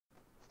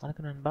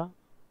வணக்கம் நண்பா,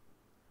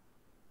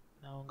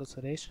 நான் உங்கள்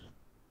சுரேஷ்.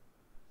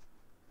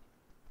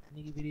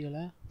 இன்றைக்கி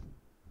வீடியோவில்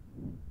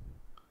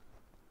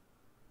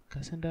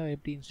Cassandra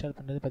எப்படி இன்ஸ்டால்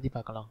பண்ணுறது பற்றி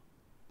பார்க்கலாம்.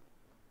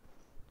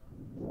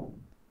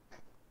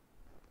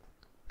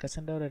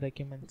 Cassandra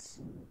ரெக்யூமெண்ட்ஸ்: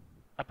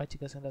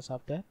 Apache Cassandra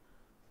software,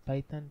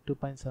 Python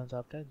 2.7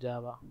 software,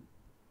 Java.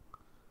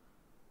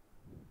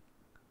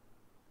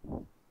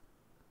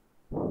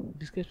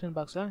 Description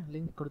பாக்ஸில்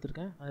லிங்க்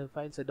கொடுத்துருக்கேன், அந்த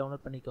ஃபைல்ஸை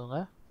டவுன்லோட் பண்ணிக்கோங்க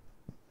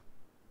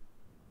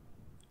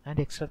அண்ட்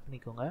எக்ஸ்ட்ராக்ட்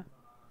பண்ணிக்கோங்க.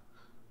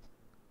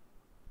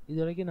 இது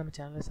வரைக்கும் நம்ம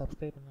சேனலை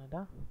சப்ஸ்கிரைப்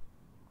பண்ணாட்டா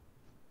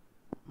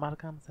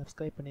மறக்காமல்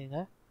சப்ஸ்கிரைப்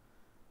பண்ணிடுங்க.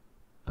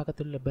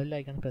 பக்கத்தில் உள்ள பெல்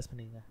ஐக்கான் ப்ரெஸ்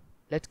பண்ணிடுங்க.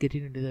 Let's get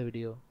into the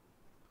video.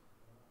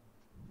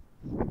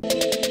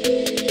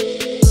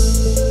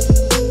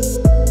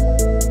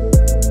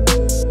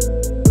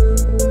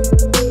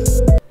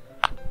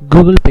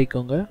 Google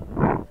போய்க்கோங்க,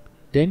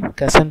 தென்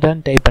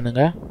Cassandraன்னு டைப்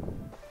பண்ணுங்கள்.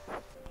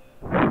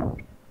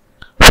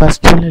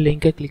 ஃபஸ்ட் உள்ள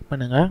லிங்கை கிளிக்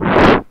பண்ணுங்கள்,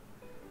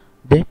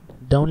 தென்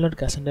டவுன்லோட்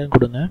Cassandraன்னு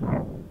கொடுங்க.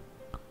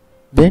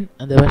 தென்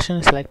அந்த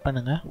வெர்ஷனை செலக்ட்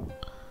பண்ணுங்கள்.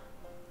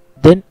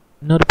 தென்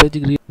இன்னொரு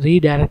பேஜுக்கு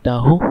ரீடைரக்ட்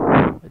ஆகும்.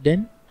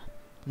 தென்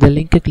இந்த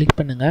லிங்கை கிளிக்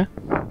பண்ணுங்கள்.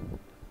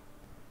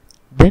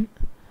 தென்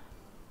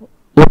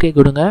ஓகே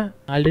கொடுங்க.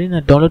 ஆல்ரெடி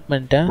நான் டவுன்லோட்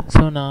பண்ணிட்டேன்,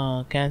 ஸோ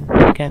நான்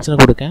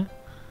கேன்சல் கொடுக்கேன்.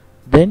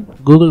 தென்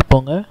கூகுள்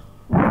போங்க,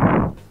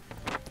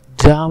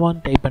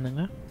 ஜாவான்னு டைப்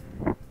பண்ணுங்கள்.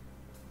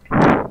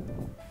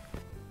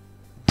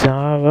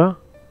 Java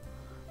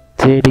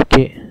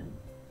JDK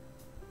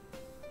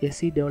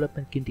SE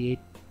Development Kit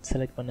 8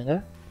 select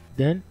பண்ணுங்கள்.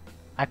 தென்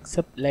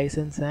அக்செப்ட்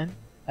லைசன்ஸ் அண்ட்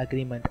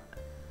அக்ரிமெண்ட்.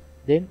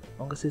 தென்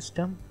உங்கள்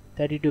சிஸ்டம்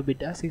 32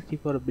 பிட்டா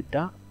 64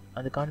 பிட்டா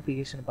அந்த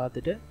கான்ஃபிகரேஷன்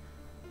பார்த்துட்டு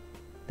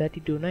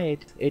 32னா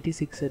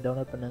 86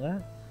 டவுன்லோட் பண்ணுங்கள்,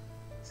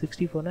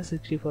 64னா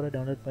 64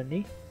 டவுன்லோட் பண்ணி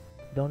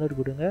டவுன்லோட்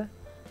கொடுங்க.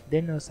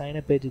 தென் ஒரு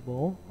சைனப் பேஜுக்கு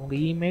போகும்.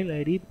 உங்கள் இமெயில்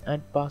ஐடி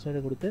அண்ட்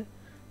பாஸ்வேர்டை கொடுத்து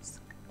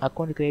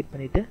அக்கௌண்ட் க்ரியேட்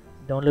பண்ணிவிட்டு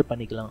டவுன்லோட்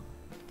பண்ணிக்கலாம்.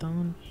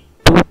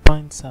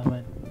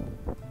 2.7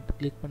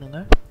 கிளிக்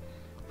பண்ணுங்கள்.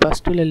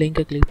 ஃபஸ்ட்டு உள்ள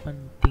லிங்கை கிளிக்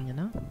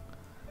பண்ணிட்டீங்கன்னா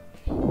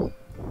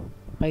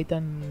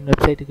பைத்தான்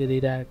வெப்சைட்டுக்கு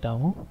ரீடைரக்ட்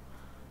ஆகும்.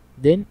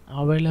 தென்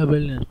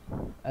அவைலபிள்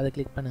அதை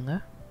கிளிக்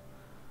பண்ணுங்கள்.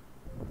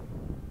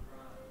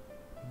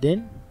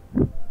 தென்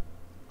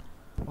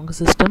உங்கள்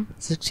சிஸ்டம்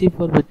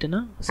 64 பிட்னா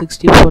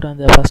 64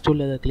 அந்த ஃபஸ்ட்டு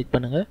உள்ளதை கிளிக்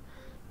பண்ணுங்கள்.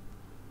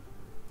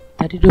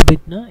 32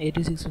 பிட்னா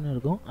 86ன்னு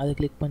இருக்கும், அதை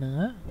கிளிக்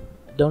பண்ணுங்கள்,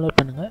 டவுன்லோட்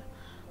பண்ணுங்கள்.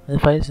 அந்த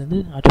ஃபைல்ஸ்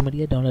வந்து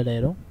ஆட்டோமேட்டிக்காக டவுன்லோட்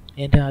ஆகிரும்.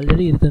 என்கிட்ட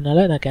ஆல்ரெடி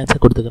இருக்கிறதுனால நான்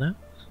கேன்சல் கொடுத்துக்கிறேன்.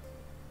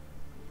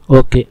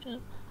 ஓகே,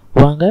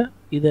 வாங்க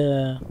இதை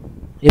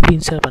எப்படி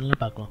இன்ஸ்டால்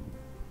பண்ணலாம் பார்க்கலாம்.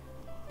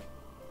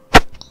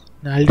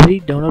 நான் ஆல்ரெடி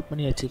டவுன்லோட்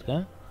பண்ணி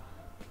வச்சுருக்கேன்.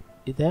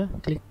 இதை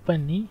கிளிக்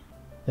பண்ணி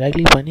ரைட்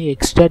கிளிக் பண்ணி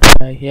எக்ஸ்ட்ராக்ட்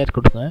ஹியர்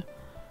கொடுங்க.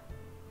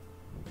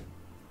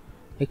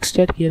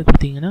 எக்ஸ்ட்ராக்ட் ஹியர்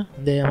கொடுத்தீங்கன்னா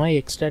இந்த மாதிரி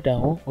எக்ஸ்ட்ராக்ட்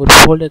ஆகும், ஒரு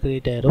ஃபோல்டர்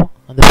க்ரியேட் ஆகிரும்.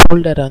 அந்த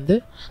ஃபோல்டரை வந்து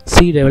C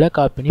டிரைவில்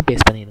காப்பி பண்ணி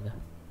பேஸ்ட் பண்ணிடுங்க.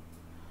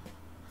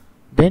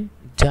 தென்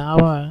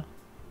ஜாவா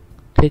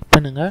கிளிக்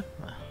பண்ணுங்கள்.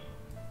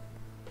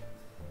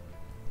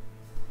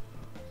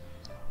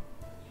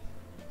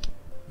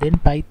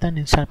 தென் பைத்தான்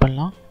இன்ஸ்டால்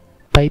பண்ணலாம்.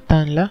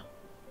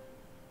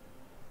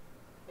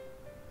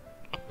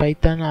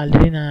 பைத்தான்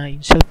ஆல்ரெடி நான்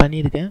இன்ஸ்டால்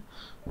பண்ணியிருக்கேன்.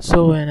 ஸோ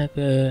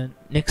எனக்கு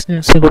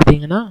நெக்ஸ்ட்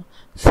கொடுத்தீங்கன்னா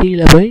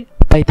சியில் போய்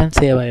பைத்தான்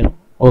சேவ் ஆகிடும்.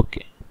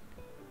 ஓகே,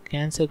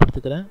 கேன்சல்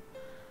கொடுத்துக்கிறேன்.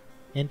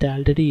 என்கிட்ட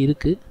ஆல்ரெடி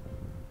இருக்குது.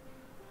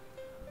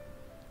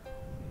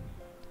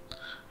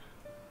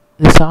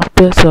 இந்த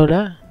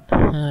சாஃப்ட்வேர்ஸோட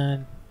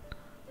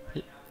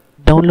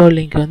டவுன்லோட்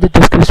லிங்க் வந்து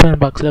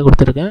டிஸ்கிரிப்ஷன் பாக்ஸில்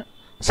கொடுத்துருக்கேன்,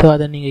 ஸோ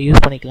அதை நீங்கள்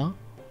யூஸ் பண்ணிக்கலாம்.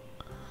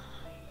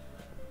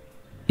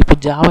 இப்போ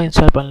ஜாவா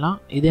இன்ஸ்டால் பண்ணலாம்.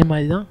 இதே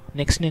மாதிரி தான்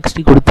நெக்ஸ்ட்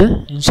கொடுத்து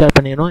இன்ஸ்டால்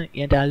பண்ணிடணும்.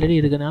 என்கிட்ட ஆல்ரெடி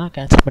இருக்கிறதுனால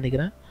கேன்சல்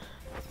பண்ணிக்கிறேன்.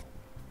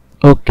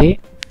 ஓகே,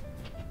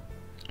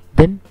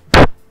 தென்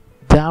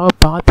ஜாவா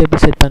பாத்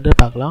எப்படி செட்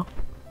பண்ணுறது பார்க்கலாம்.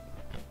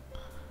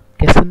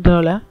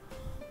 Cassandraவில்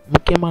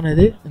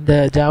முக்கியமானது இந்த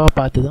ஜாவா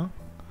பாத்து தான்.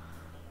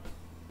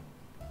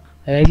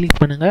 ரைட்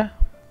கிளிக் பண்ணுங்கள்,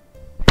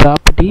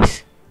 properties,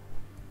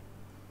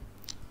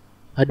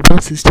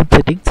 advance system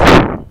settings,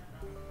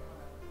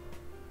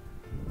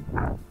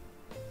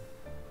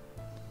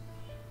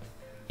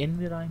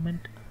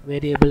 environment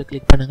variable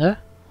click பண்ணுங்கள்.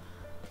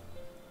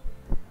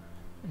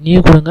 நியூ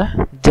கொடுங்க,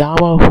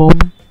 ஜாவா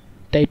ஹோம்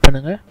டைப்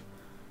பண்ணுங்கள்,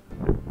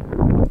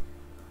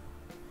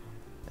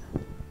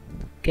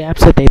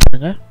 கேப்ஸை டைப்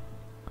பண்ணுங்கள்,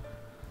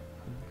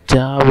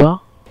 ஜாவா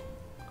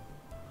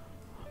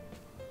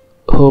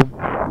ஹோம்.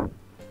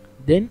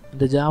 தென்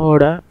இந்த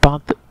ஜாவாவோட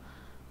பாத்து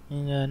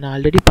நான்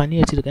ஆல்ரெடி பண்ணி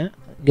வச்சுருக்கேன்.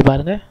 இங்கே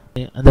பாருங்கள்,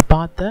 அந்த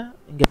பாத்தை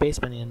இங்கே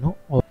பேஸ்ட் பண்ணிடணும்.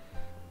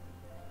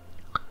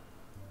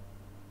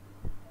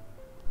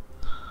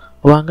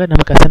 வாங்க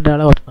நம்ம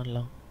Cassandraவில் ஒர்க்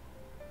பண்ணலாம்.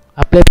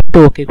 அப்ளை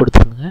பண்ணிட்டு ஓகே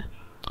கொடுத்துருங்க.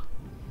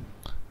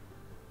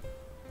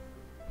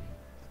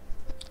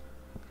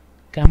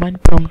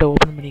 கமாண்ட் ப்ராம்ப்டை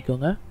ஓப்பன்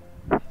பண்ணிக்கோங்க.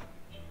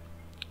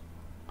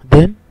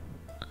 தென்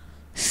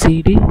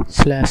cd/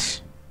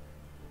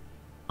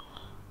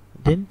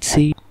 தென்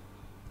cd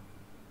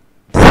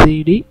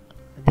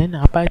தென்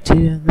அப்பாச்சி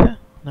வந்து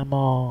நம்ம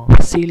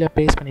சியில்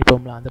பேஸ்ட்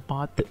பண்ணிப்போம்ல, அந்த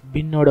பாத்து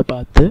பின்னோட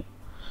பாத்து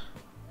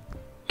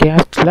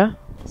கேப்ஸில்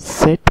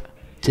set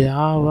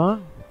java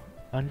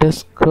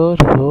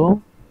underscore home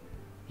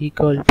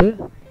equal to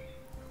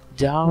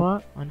java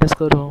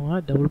underscore home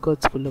double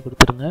கோட்ஸ்குள்ளே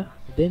கொடுத்துருங்க.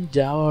 தென்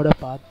ஜாவாவோட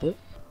பார்த்து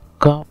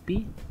காப்பி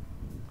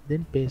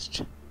தென் பேஸ்ட்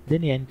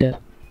தென் என்டர்.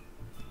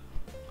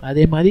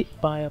 அதே மாதிரி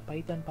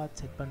பைத்தான் பாத்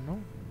செட்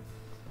பண்ணணும்.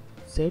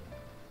 Set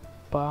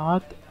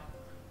path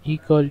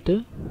equal to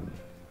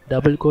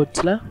double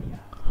கோட்ஸில்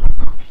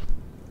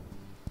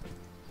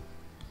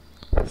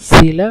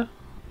சில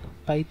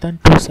பைத்தான்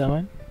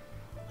 27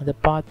 அந்த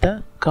பாத்தை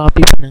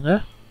காப்பி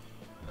பண்ணுங்கள்,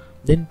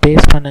 தென்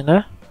பேஸ்ட்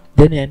பண்ணுங்கள்,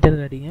 தென்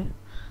என்டர் அடிங்க.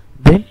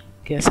 தென்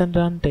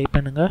கெசண்ட்ரான்னு டைப்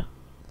பண்ணுங்கள்.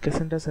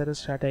 கெசண்ட்ரா சர்வர்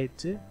ஸ்டார்ட்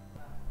ஆயிடுச்சு.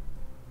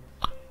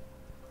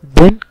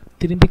 தென்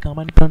திரும்பி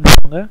கமெண்ட்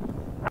பண்ணுவாங்க.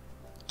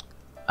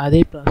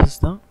 அதே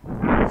ப்ராசஸ் தான்.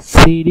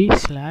 cd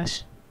ஸ்லாஷ்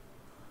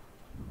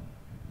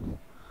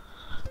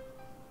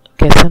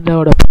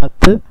கெசண்ட்ராவோட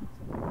பார்த்து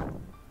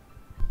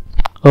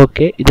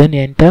ஓகே, தென்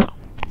என்டர்.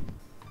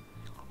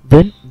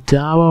 தென்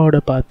ஜாவாவோட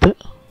பார்த்து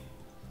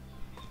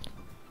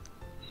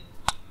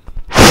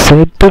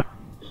set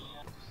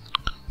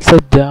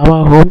Java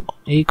home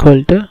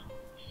equal to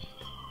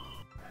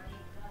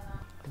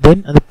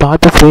தென்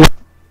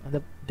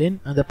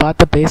அந்த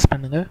பார்த்தை பேஸ்ட்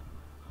பண்ணுங்கள்,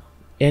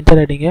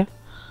 என்டர் அடிங்க.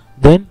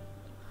 தென்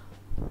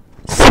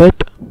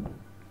செட்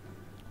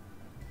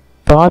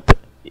பாத்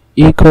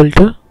ஈக்குவல்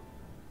டு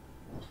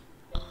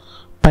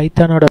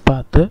பைத்தானோட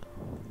பார்த்து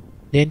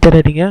என்டர்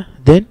அடிங்க.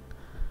 தென்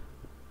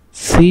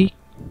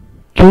CQLSH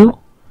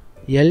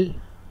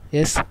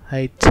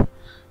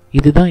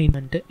இதுதான்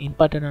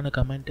இம்பார்ட்டண்டான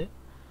கமெண்ட்டு.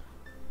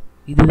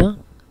 இதுதான்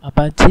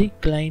அப்பாச்சி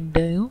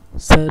கிளைண்ட்டையும்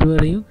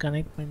சர்வரையும்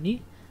கனெக்ட் பண்ணி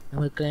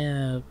நம்ம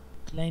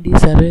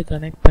கிளைண்ட்டையும் சர்வரை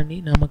கனெக்ட் பண்ணி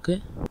நமக்கு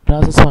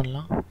ப்ராசஸ்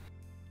பண்ணலாம்.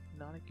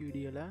 நாளைக்கு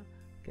வீடியோவில்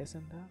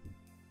Cassandra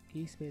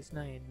கீ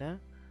ஸ்பேஸ்னால் என்ன,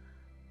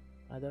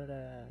 அதோட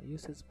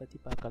யூசஸ் பற்றி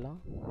பார்க்கலாம்.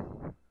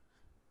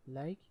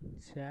 Like,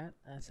 share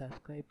and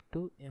subscribe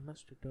to MS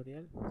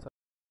tutorial.